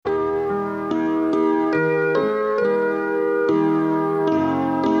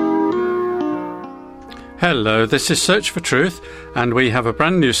Hello, this is Search for Truth, and we have a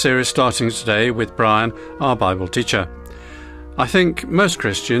brand new series starting today with Brian, our Bible teacher. I think most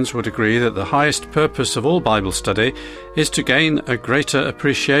Christians would agree that the highest purpose of all Bible study is to gain a greater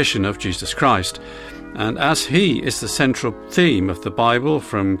appreciation of Jesus Christ. And as he is the central theme of the Bible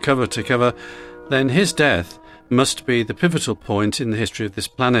from cover to cover, then his death must be the pivotal point in the history of this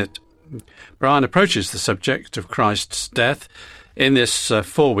planet. Brian approaches the subject of Christ's death in this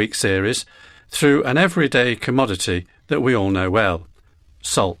 4-week series through an everyday commodity that we all know well,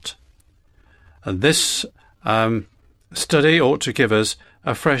 salt. And this study ought to give us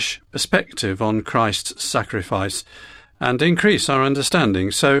a fresh perspective on Christ's sacrifice and increase our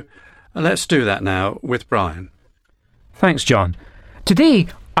understanding. So let's do that now with Brian. Thanks, John. Today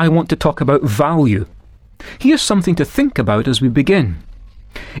I want to talk about value. Here's something to think about as we begin.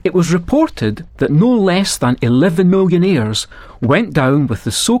 It was reported that no less than 11 millionaires went down with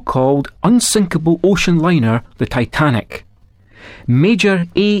the so-called unsinkable ocean liner, the Titanic. Major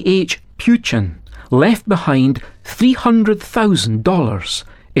A.H. Puchin left behind $300,000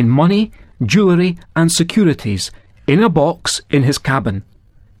 in money, jewellery and securities in a box in his cabin.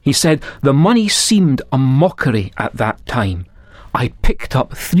 He said, "The money seemed a mockery at that time. I picked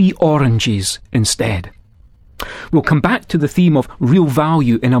up 3 oranges instead." We'll come back to the theme of real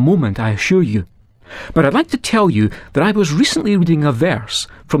value in a moment, I assure you. But I'd like to tell you that I was recently reading a verse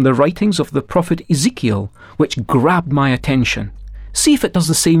from the writings of the prophet Ezekiel, which grabbed my attention. See if it does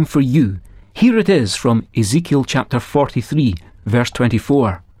the same for you. Here it is from Ezekiel chapter 43, verse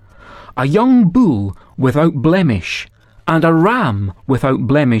 24. "A young bull without blemish, and a ram without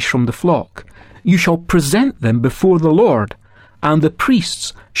blemish from the flock. You shall present them before the Lord, and the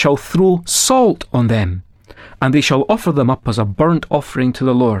priests shall throw salt on them, and they shall offer them up as a burnt offering to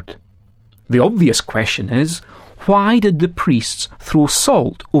the Lord." The obvious question is, why did the priests throw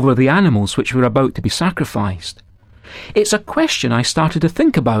salt over the animals which were about to be sacrificed? It's a question I started to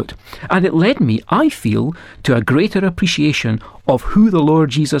think about, and it led me, I feel, to a greater appreciation of who the Lord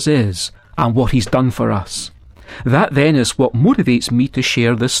Jesus is and what he's done for us. That then is what motivates me to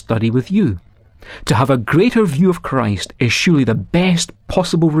share this study with you. To have a greater view of Christ is surely the best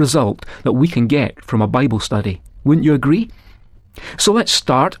possible result that we can get from a Bible study. Wouldn't you agree? So let's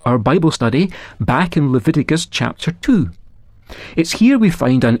start our Bible study back in Leviticus chapter 2. It's here we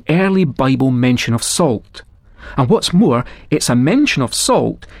find an early Bible mention of salt. And what's more, it's a mention of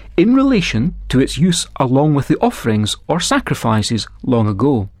salt in relation to its use along with the offerings or sacrifices long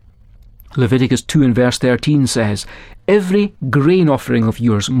ago. Leviticus 2 and verse 13 says, "Every grain offering of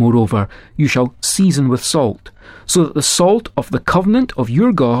yours, moreover, you shall season with salt, so that the salt of the covenant of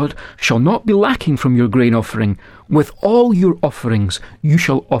your God shall not be lacking from your grain offering. With all your offerings you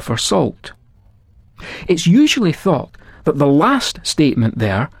shall offer salt." It's usually thought that the last statement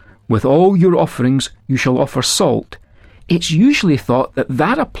there, "with all your offerings you shall offer salt," it's usually thought that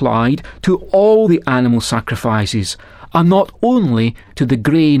that applied to all the animal sacrifices, and not only to the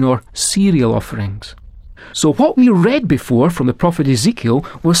grain or cereal offerings. So what we read before from the prophet Ezekiel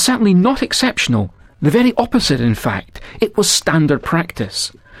was certainly not exceptional. The very opposite, in fact. It was standard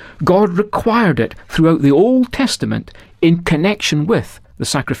practice. God required it throughout the Old Testament in connection with the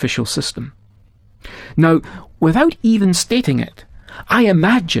sacrificial system. Now, without even stating it, I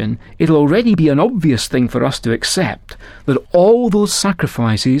imagine it'll already be an obvious thing for us to accept that all those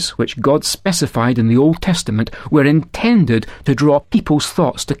sacrifices which God specified in the Old Testament were intended to draw people's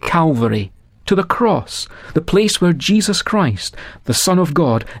thoughts to Calvary, to the cross, the place where Jesus Christ, the Son of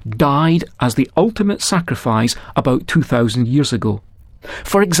God, died as the ultimate sacrifice about 2,000 years ago.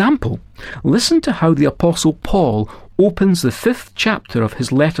 For example, listen to how the Apostle Paul opens the 5th chapter of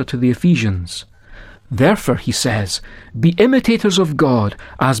his letter to the Ephesians. "Therefore," he says, "be imitators of God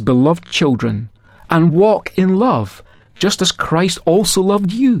as beloved children, and walk in love, just as Christ also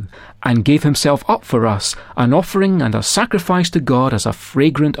loved you, and gave himself up for us, an offering and a sacrifice to God as a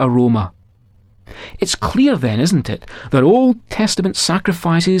fragrant aroma." It's clear then, isn't it, that Old Testament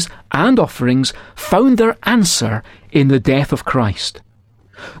sacrifices and offerings found their answer in the death of Christ.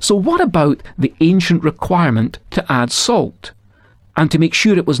 So what about the ancient requirement to add salt, and to make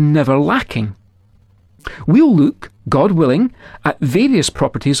sure it was never lacking? We'll look, God willing, at various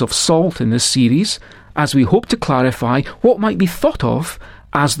properties of salt in this series as we hope to clarify what might be thought of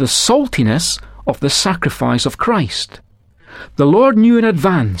as the saltiness of the sacrifice of Christ. The Lord knew in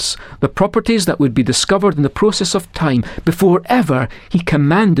advance the properties that would be discovered in the process of time before ever he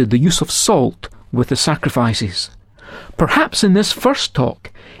commanded the use of salt with the sacrifices. Perhaps in this first talk,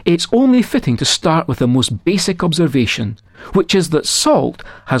 it's only fitting to start with the most basic observation, which is that salt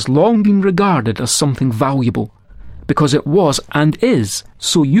has long been regarded as something valuable, because it was and is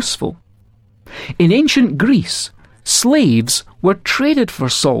so useful. In ancient Greece, slaves were traded for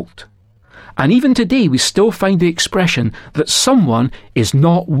salt. And even today we still find the expression that someone is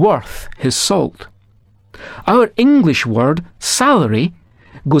not worth his salt. Our English word, salary,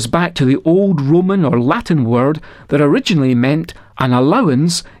 goes back to the old Roman or Latin word that originally meant an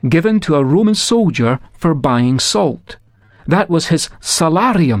allowance given to a Roman soldier for buying salt. That was his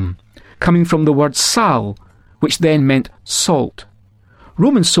salarium, coming from the word sal, which then meant salt.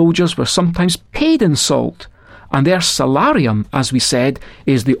 Roman soldiers were sometimes paid in salt, and their salarium, as we said,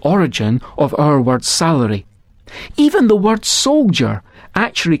 is the origin of our word salary. Even the word soldier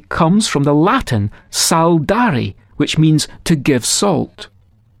actually comes from the Latin saldare, which means to give salt.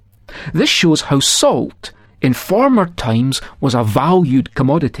 This shows how salt, in former times, was a valued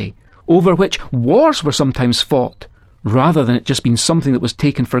commodity, over which wars were sometimes fought, rather than it just being something that was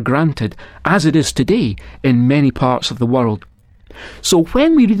taken for granted, as it is today in many parts of the world. So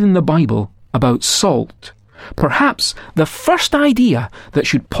when we read in the Bible about salt, perhaps the first idea that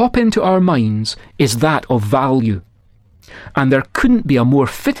should pop into our minds is that of value. And there couldn't be a more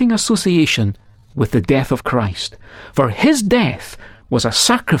fitting association with the death of Christ, for his death was a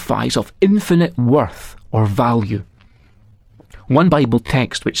sacrifice of infinite worth or value. One Bible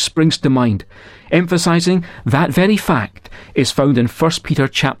text which springs to mind, emphasising that very fact, is found in 1 Peter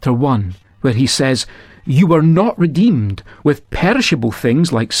chapter 1, where he says, "You were not redeemed with perishable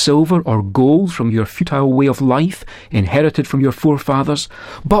things like silver or gold from your futile way of life, inherited from your forefathers,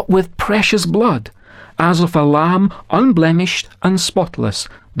 but with precious blood, as of a lamb unblemished and spotless,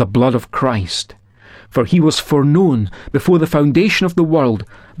 the blood of Christ. For he was foreknown before the foundation of the world,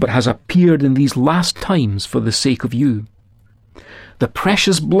 but has appeared in these last times for the sake of you." The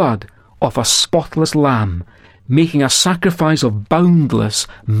precious blood of a spotless lamb, making a sacrifice of boundless,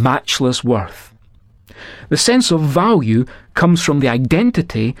 matchless worth. The sense of value comes from the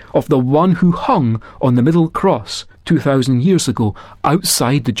identity of the one who hung on the middle cross 2,000 years ago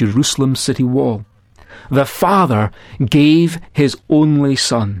outside the Jerusalem city wall. The Father gave his only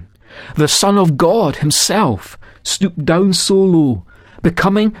Son. The Son of God himself stooped down so low,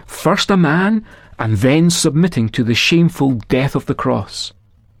 becoming first a man and then submitting to the shameful death of the cross.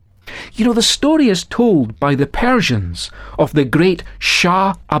 You know, the story is told by the Persians of the great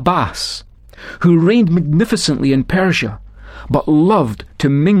Shah Abbas, who reigned magnificently in Persia, but loved to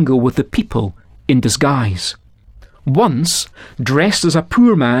mingle with the people in disguise. Once, dressed as a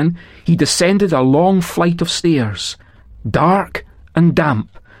poor man, he descended a long flight of stairs, dark and damp,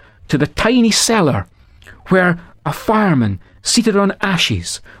 to the tiny cellar where a fireman, seated on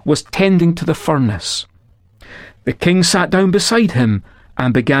ashes, was tending to the furnace. The king sat down beside him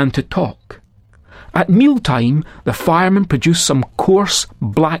and began to talk. At mealtime, the fireman produced some coarse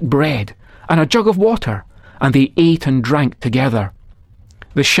black bread and a jug of water, and they ate and drank together.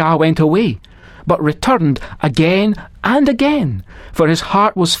 The Shah went away, but returned again and again, for his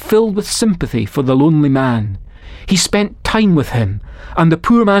heart was filled with sympathy for the lonely man. He spent time with him, and the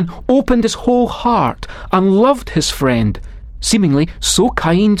poor man opened his whole heart and loved his friend, seemingly so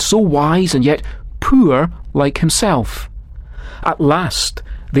kind, so wise, and yet poor like himself. At last,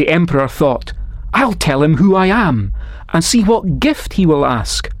 the emperor thought, "I'll tell him who I am, and see what gift he will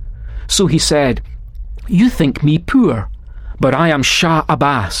ask." So he said, "You think me poor, but I am Shah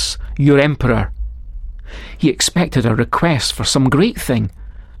Abbas, your emperor." He expected a request for some great thing,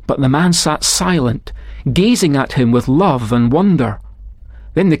 but the man sat silent, gazing at him with love and wonder.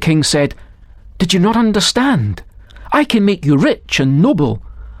 Then the king said, "Did you not understand? I can make you rich and noble.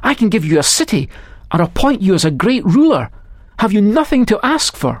 I can give you a city and appoint you as a great ruler. Have you nothing to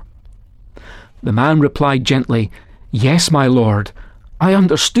ask for?" The man replied gently, "Yes, my lord, I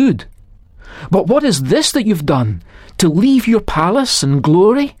understood. But what is this that you've done? To leave your palace and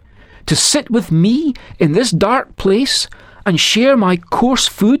glory? To sit with me in this dark place and share my coarse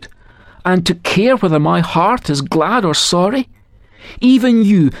food? And to care whether my heart is glad or sorry? Even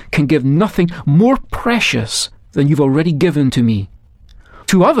you can give nothing more precious than you've already given to me.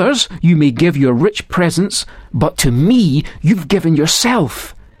 To others you may give your rich presents, but to me you've given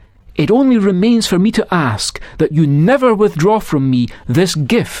yourself. It only remains for me to ask that you never withdraw from me this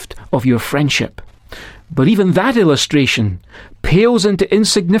gift of your friendship." But even that illustration pales into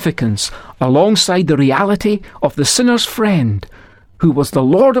insignificance alongside the reality of the sinner's friend, who was the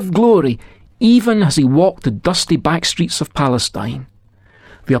Lord of glory even as he walked the dusty back streets of Palestine.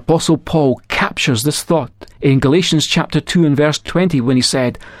 The Apostle Paul captures this thought in Galatians chapter 2 and verse 20 when he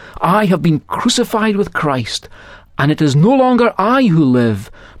said, "I have been crucified with Christ, and it is no longer I who live,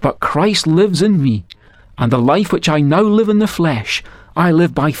 but Christ lives in me. And the life which I now live in the flesh, I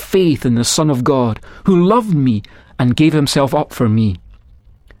live by faith in the Son of God, who loved me and gave himself up for me."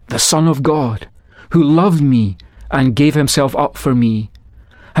 the Son of God, who loved me and gave himself up for me.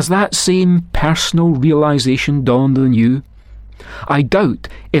 Has that same personal realization dawned on you? I doubt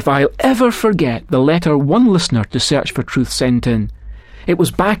if I'll ever forget the letter one listener to Search for Truth sent in. It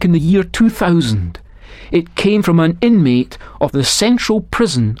was back in the year 2000. It came from an inmate of the central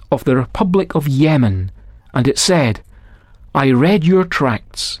prison of the Republic of Yemen, and it said, "I read your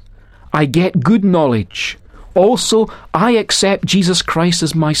tracts. I get good knowledge. Also, I accept Jesus Christ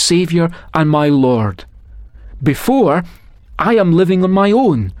as my Saviour and my Lord. Before, I am living on my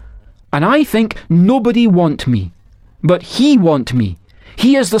own, and I think nobody want me. But He want me.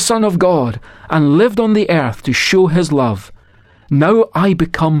 He is the Son of God, and lived on the earth to show His love. Now I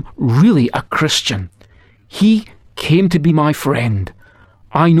become really a Christian. He came to be my friend.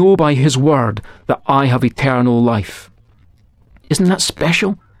 I know by His word that I have eternal life." Isn't that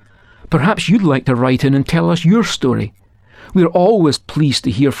special? Perhaps you'd like to write in and tell us your story. We're always pleased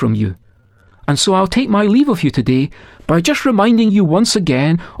to hear from you. And so I'll take my leave of you today by just reminding you once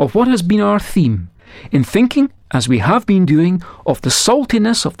again of what has been our theme, in thinking, as we have been doing, of the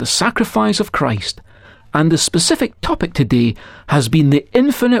saltiness of the sacrifice of Christ. And the specific topic today has been the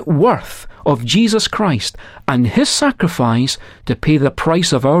infinite worth of Jesus Christ and His sacrifice to pay the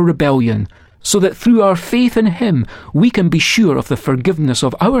price of our rebellion, so that through our faith in Him we can be sure of the forgiveness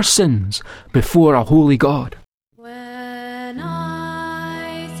of our sins before a holy God. When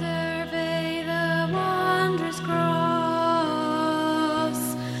I survey the wondrous cross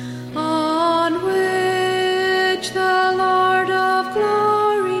on which the Lord of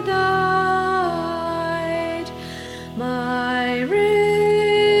glory died, my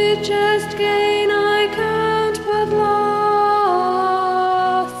richest gain I count but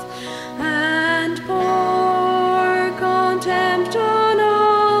loss, and pour contempt on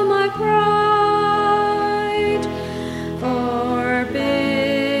all my pride.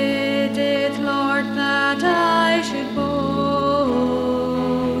 Forbid it, Lord, that I should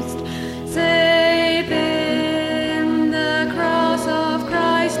boast, save in the cross of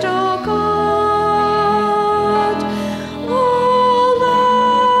Christ, O God. All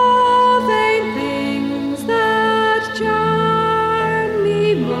the vain things that charm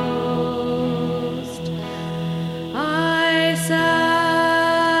me most, I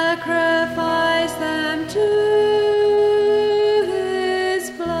sacrifice them to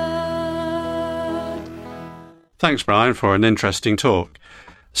His blood. Thanks, Brian, for an interesting talk.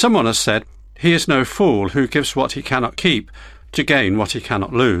 Someone has said, "He is no fool who gives what he cannot keep to gain what he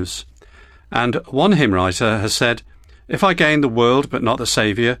cannot lose." And one hymn writer has said, "If I gain the world but not the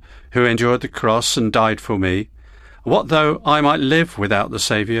Saviour, who endured the cross and died for me, what though I might live without the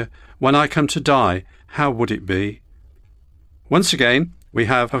Saviour? When I come to die, how would it be?" Once again, we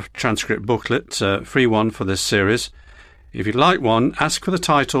have a transcript booklet, a free one for this series. If you'd like one, ask for the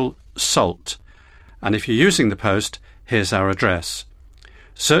title Salt. And if you're using the post, here's our address.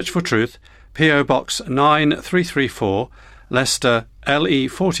 Search for Truth, P.O. Box 9334, Leicester,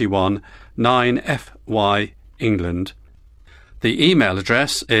 LE41 9FY, England. The email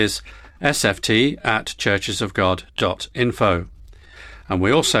address is sft@churchesofgod.info. And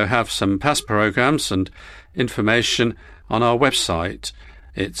we also have some past programmes and information on our website.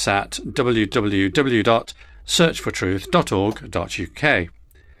 It's at www.searchfortruth.org.uk.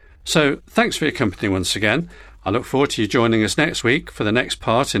 So thanks for your company once again. I look forward to you joining us next week for the next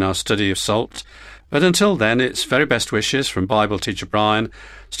part in our study of salt. But until then, it's very best wishes from Bible teacher Brian,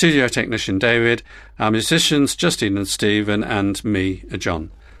 studio technician David, our musicians Justine and Stephen, and me, John.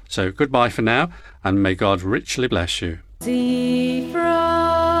 So goodbye for now, and may God richly bless you. See from